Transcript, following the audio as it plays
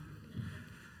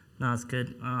No, it's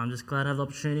good. I'm just glad I have the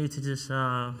opportunity to just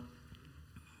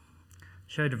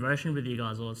share devotion with you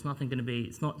guys all. It's not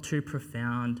too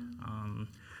profound.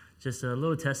 Just a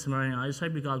little testimony. I just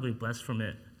hope you guys will be blessed from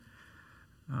it.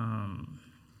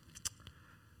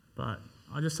 But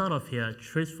I'll just start off here.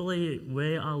 Truthfully,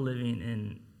 we are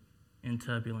living in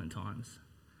turbulent times.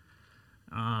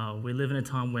 We live in a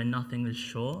time where nothing is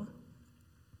sure.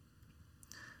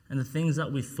 And the things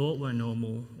that we thought were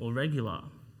normal or regular,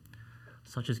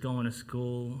 such as going to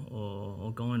school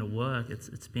or going to work,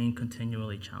 it's being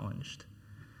continually challenged.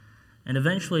 And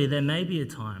eventually there may be a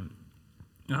time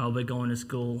we're going to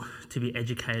school to be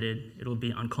educated. It'll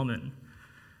be uncommon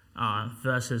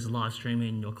versus live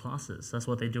streaming your classes. That's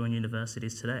what they do in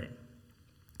universities today.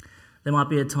 There might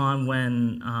be a time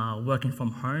when working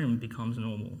from home becomes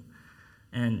normal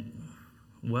and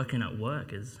working at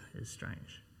work is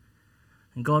strange.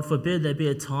 And God forbid there be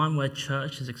a time where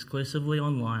church is exclusively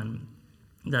online,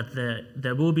 that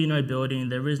there will be no building,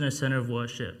 there is no center of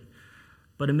worship.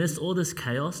 But amidst all this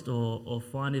chaos or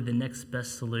finding the next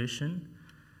best solution,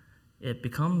 it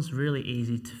becomes really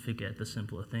easy to forget the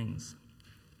simpler things.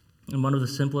 And one of the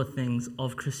simpler things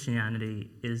of Christianity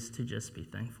is to just be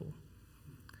thankful.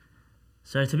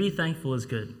 So to be thankful is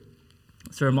good.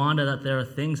 It's a reminder that there are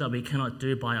things that we cannot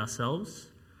do by ourselves.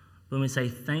 When we say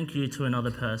thank you to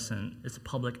another person, it's a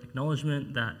public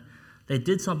acknowledgement that they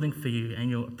did something for you and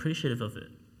you're appreciative of it.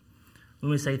 When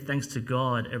we say thanks to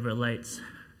God, it relates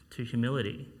to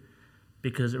humility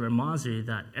because it reminds you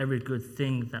that every good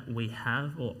thing that we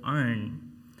have or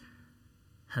own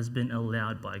has been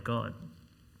allowed by God.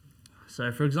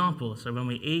 So for example, when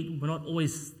we eat, we're not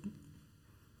always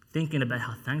thinking about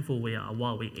how thankful we are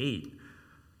while we eat.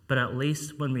 But at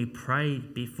least when we pray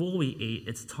before we eat,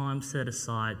 it's time set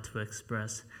aside to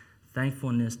express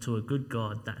thankfulness to a good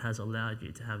God that has allowed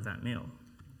you to have that meal.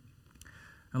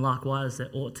 And likewise, there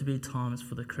ought to be times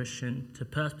for the Christian to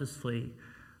purposefully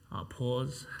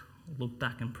pause, look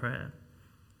back in prayer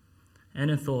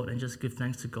and in thought, and just give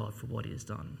thanks to God for what he has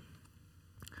done.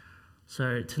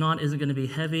 So tonight isn't going to be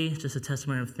heavy, just a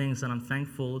testimony of things that I'm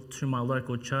thankful to my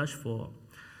local church for.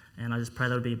 And I just pray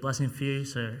that would be a blessing for you.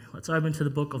 So let's open to the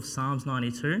book of Psalms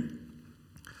 92.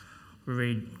 We'll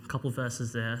read a couple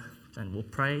verses there, then we'll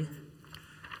pray,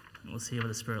 and we'll see where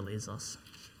the Spirit leads us.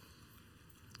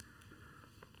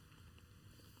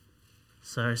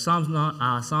 So Psalms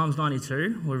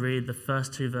 92, we'll read the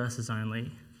first two verses only.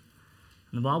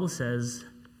 And the Bible says,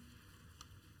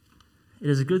 "It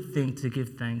is a good thing to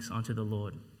give thanks unto the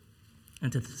Lord,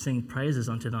 and to sing praises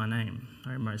unto thy name,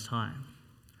 O Most High,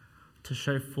 to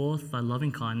show forth thy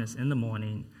loving kindness in the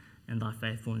morning and thy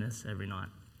faithfulness every night."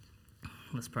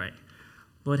 Let's pray.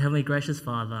 Lord, Heavenly Gracious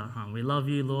Father, we love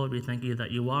you, Lord. We thank you that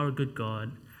you are a good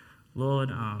God. Lord,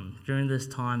 during this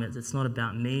time, it's not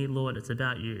about me, Lord, it's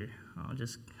about you.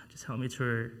 Just help me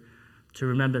to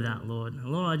remember that, Lord.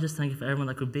 And Lord, I just thank you for everyone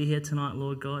that could be here tonight,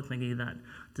 Lord God. Thank you that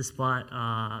despite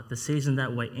the season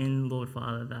that we're in, Lord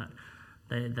Father, that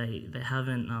they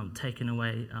haven't taken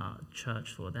away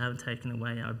church, Lord. They haven't taken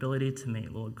away our ability to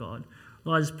meet, Lord God.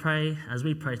 Lord, I just pray, as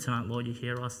we pray tonight, Lord, you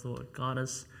hear us, Lord. Guide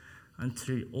us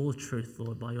unto all truth,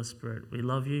 Lord, by your Spirit. We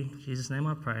love you. In Jesus' name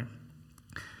I pray.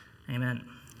 Amen.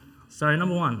 So,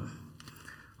 number one,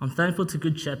 I'm thankful to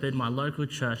Good Shepherd, my local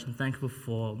church, and thankful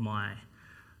for my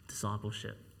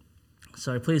discipleship.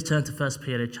 So please turn to 1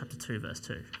 Peter chapter 2, verse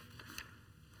 2.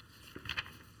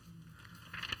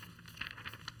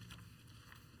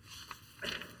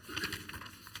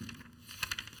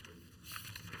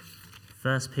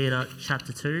 First Peter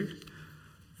chapter 2,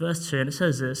 verse 2, and it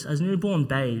says this: "As newborn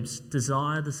babes,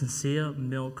 desire the sincere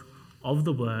milk of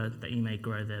the word, that you may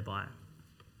grow thereby."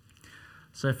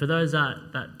 So for those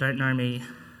that don't know me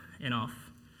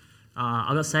enough,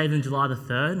 I got saved in July the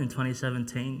 3rd in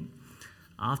 2017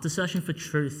 after searching for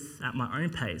truth at my own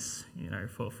pace,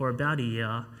 for about a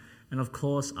year, and of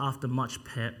course after much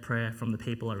prayer from the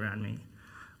people around me.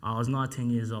 I was 19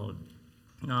 years old.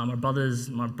 My brothers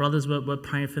were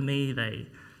praying for me. They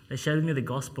shared with me the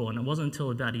gospel, and it wasn't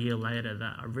until about a year later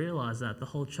that I realized that the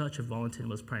whole church of Wellington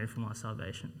was praying for my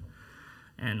salvation.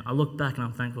 And I look back and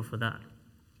I'm thankful for that.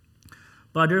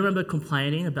 But I do remember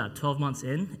complaining about 12 months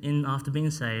in after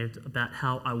being saved about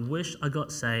how I wish I got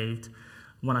saved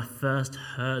when I first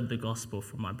heard the gospel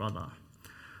from my brother.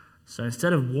 So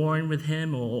instead of warring with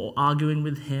him or arguing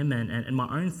with him and my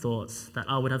own thoughts, that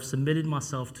I would have submitted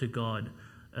myself to God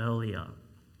earlier.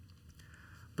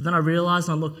 But then I realized,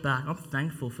 and I look back, I'm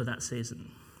thankful for that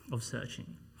season of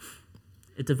searching.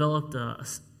 It developed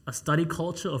a study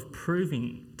culture of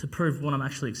to prove what I'm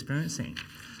actually experiencing.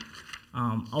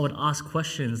 I would ask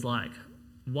questions like,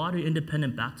 why do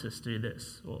independent Baptists do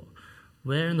this? Or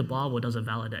Where in the Bible does it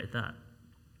validate that?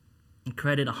 It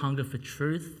created a hunger for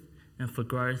truth and for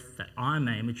growth that I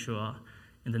may mature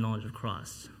in the knowledge of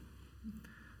Christ.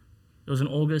 It was an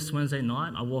August Wednesday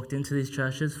night. I walked into these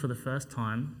churches for the first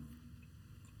time,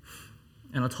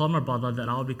 and I told my brother that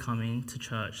I would be coming to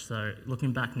church. So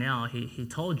looking back now, he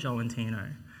told Joe and Tino,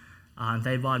 and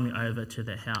they invited me over to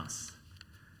their house.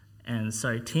 And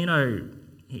so Tino,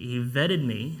 he vetted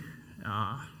me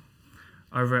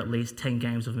over at least 10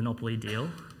 games of Monopoly Deal,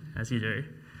 as you do.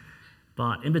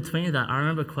 But in between that, I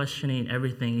remember questioning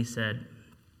everything he said,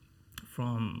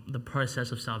 from the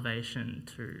process of salvation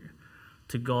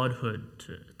to godhood,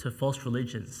 to false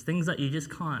religions, things that you just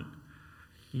can't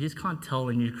tell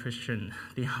a new Christian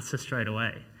the answer straight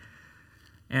away.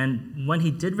 And when he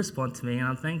did respond to me, and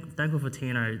I'm thankful for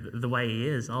Tino the way he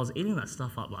is, I was eating that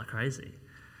stuff up like crazy.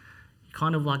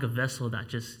 Kind of like a vessel that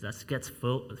gets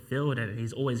filled, and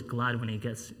he's always glad when he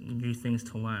gets new things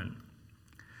to learn.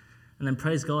 And then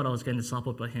praise God, I was getting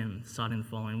discipled by him starting the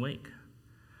following week.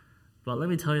 But let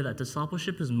me tell you that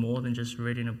discipleship is more than just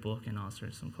reading a book and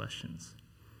answering some questions.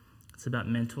 It's about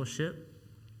mentorship.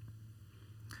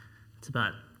 It's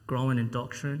about growing in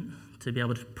doctrine to be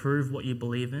able to prove what you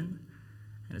believe in.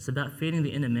 And it's about feeding the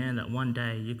inner man that one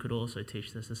day you could also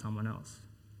teach this to someone else.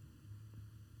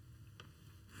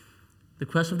 The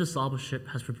quest of discipleship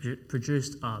has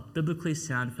produced a biblically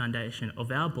sound foundation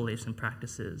of our beliefs and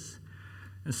practices.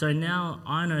 And so now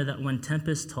I know that when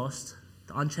tempest tossed,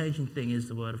 the unchanging thing is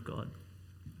the Word of God.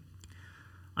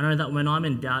 I know that when I'm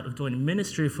in doubt of doing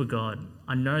ministry for God,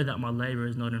 I know that my labour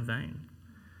is not in vain.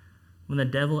 When the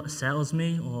devil assails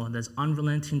me or there's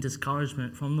unrelenting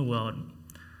discouragement from the world,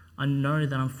 I know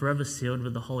that I'm forever sealed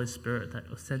with the Holy Spirit that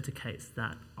authenticates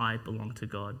that I belong to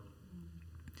God.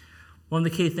 One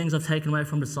of the key things I've taken away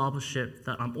from discipleship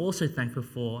that I'm also thankful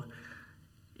for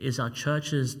is our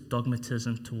church's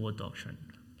dogmatism toward doctrine.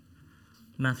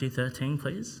 Matthew 13,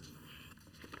 please.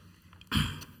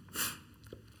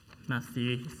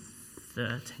 Matthew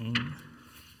 13.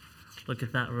 Look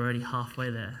at that, we're already halfway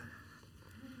there.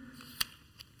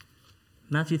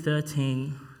 Matthew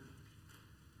 13,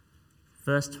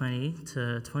 verse 20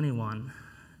 to 21.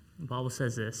 The Bible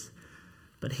says this: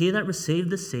 "But he that received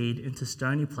the seed into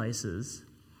stony places,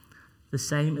 the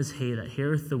same is he that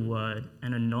heareth the word,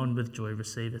 and anon with joy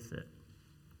receiveth it.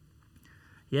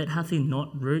 Yet hath he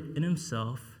not root in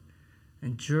himself,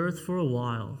 endureth for a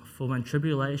while. For when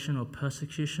tribulation or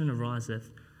persecution ariseth,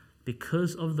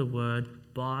 because of the word,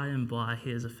 by and by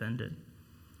he is offended.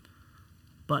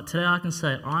 But today I can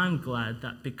say I'm glad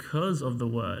that because of the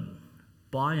word,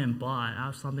 by and by I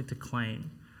have something to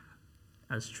claim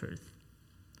as truth,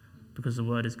 because the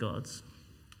word is God's.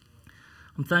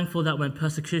 I'm thankful that when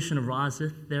persecution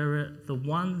ariseth, the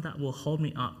one that will hold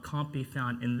me up can't be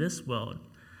found in this world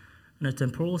in a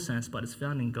temporal sense, but it's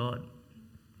found in God.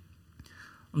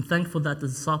 I'm thankful that the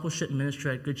discipleship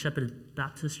ministry at Good Shepherd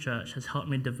Baptist Church has helped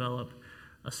me develop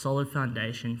a solid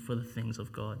foundation for the things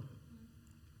of God.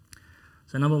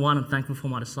 So number one, I'm thankful for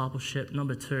my discipleship.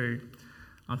 Number two,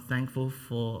 I'm thankful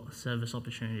for service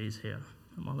opportunities here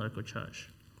at my local church.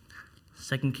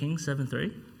 2 Kings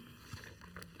 7:3.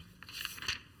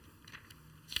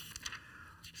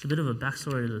 It's a bit of a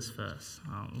backstory to this verse.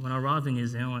 When I arrived in New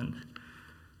Zealand,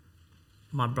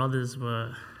 my brothers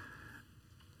were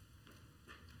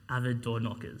avid door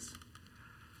knockers,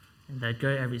 and they'd go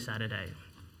every Saturday.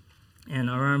 And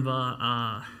I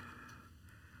remember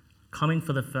coming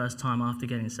for the first time after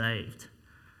getting saved,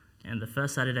 and the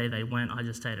first Saturday they went, I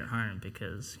just stayed at home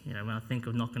because, when I think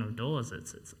of knocking on doors,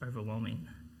 it's overwhelming.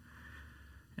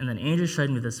 And then Andrew showed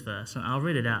me this verse, and I'll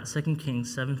read it out, 2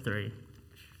 Kings 7:3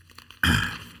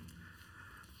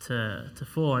 to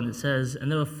 4, and it says, "And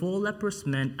there were 4 leprous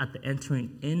men at the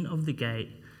entering in of the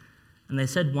gate, and they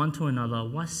said one to another,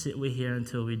 'Why sit we here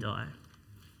until we die?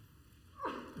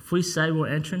 If we say we'll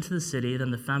enter into the city,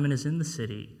 then the famine is in the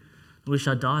city, and we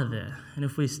shall die there. And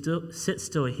if we sit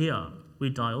still here, we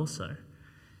die also.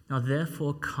 Now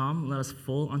therefore come, let us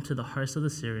fall unto the host of the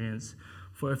Syrians,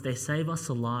 for if they save us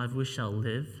alive, we shall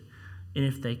live, and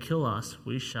if they kill us,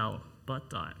 we shall but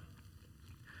die.'"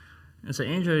 And so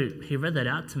Andrew, he read that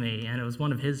out to me, and it was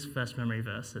one of his first memory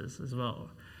verses as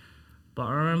well. But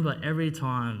I remember every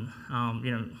time,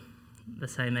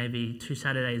 let's say maybe 2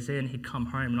 Saturdays in, he'd come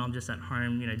home, and I'm just at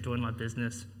home, doing my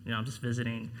business, I'm just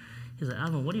visiting. He's like,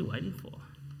 "Alvyn, what are you waiting for?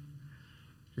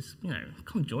 Just,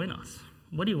 come join us.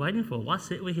 What are you waiting for? Why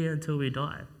sit we here until we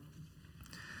die?"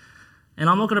 And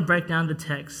I'm not going to break down the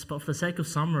text, but for the sake of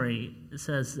summary, it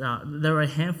says there were a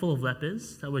handful of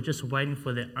lepers that were just waiting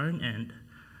for their own end,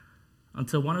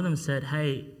 until one of them said,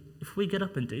 "Hey, if we get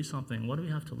up and do something, what do we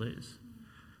have to lose?"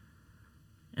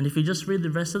 And if you just read the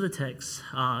rest of the text,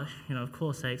 of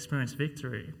course they experience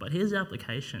victory. But here's the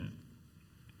application.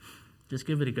 Just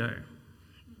give it a go.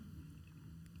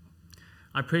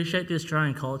 I appreciate the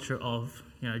Australian culture of,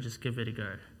 just give it a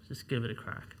go. Just give it a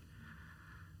crack.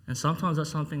 And sometimes that's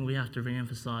something we have to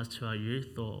re-emphasize to our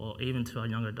youth or even to our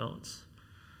young adults.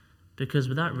 Because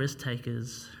without risk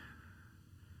takers,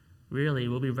 really,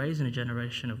 we'll be raising a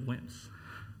generation of wimps.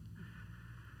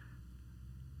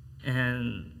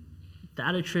 And the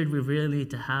attitude we really need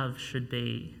to have should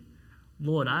be,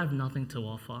 Lord, I have nothing to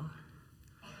offer,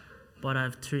 but I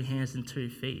have 2 hands and 2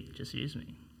 feet. Just use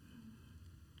me.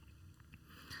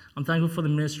 I'm thankful for the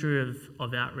ministry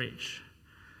of outreach.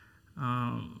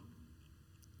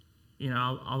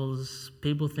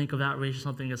 People think of outreach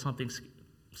as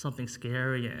something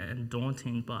scary and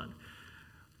daunting, but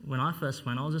when I first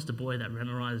went, I was just a boy that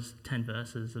memorized 10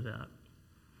 verses about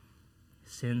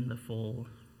sin, the fall,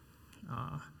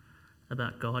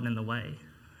 about God and the way,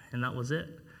 and that was it.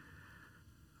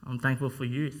 I'm thankful for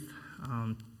youth,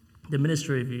 the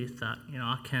ministry of youth, that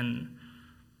I can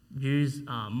use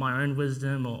my own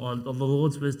wisdom or the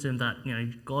Lord's wisdom, that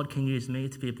God can use me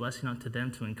to be a blessing unto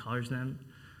them, to encourage them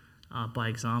by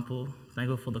example.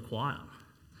 Thankful for the choir.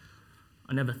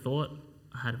 I never thought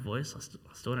I had a voice.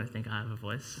 I still don't think I have a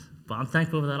voice, but I'm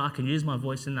thankful that I can use my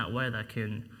voice in that way, that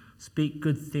can speak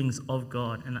good things of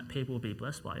God and that people will be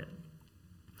blessed by it.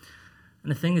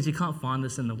 And the thing is, you can't find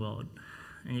this in the world,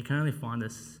 and you can only find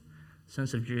this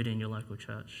sense of duty in your local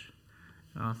church.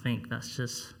 And I think that's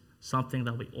just something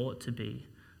that we ought to be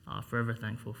forever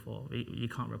thankful for. You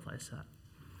can't replace that.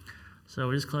 So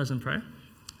we'll just close and pray.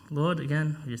 Lord,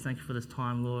 again, we just thank you for this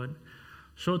time, Lord.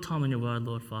 Short time in your word,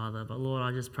 Lord Father, but Lord,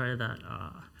 I just pray that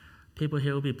people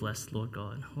here will be blessed, Lord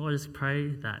God. Lord, I just pray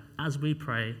that as we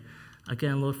pray,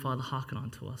 again, Lord Father, hearken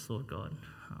unto us, Lord God.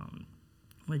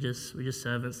 We're just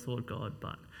servants, Lord God,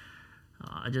 but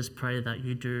I just pray that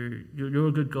you're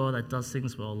a good God that does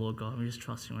things well, Lord God, and we just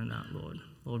trust you in that, Lord.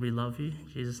 Lord, we love you. In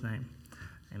Jesus' name,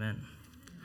 amen.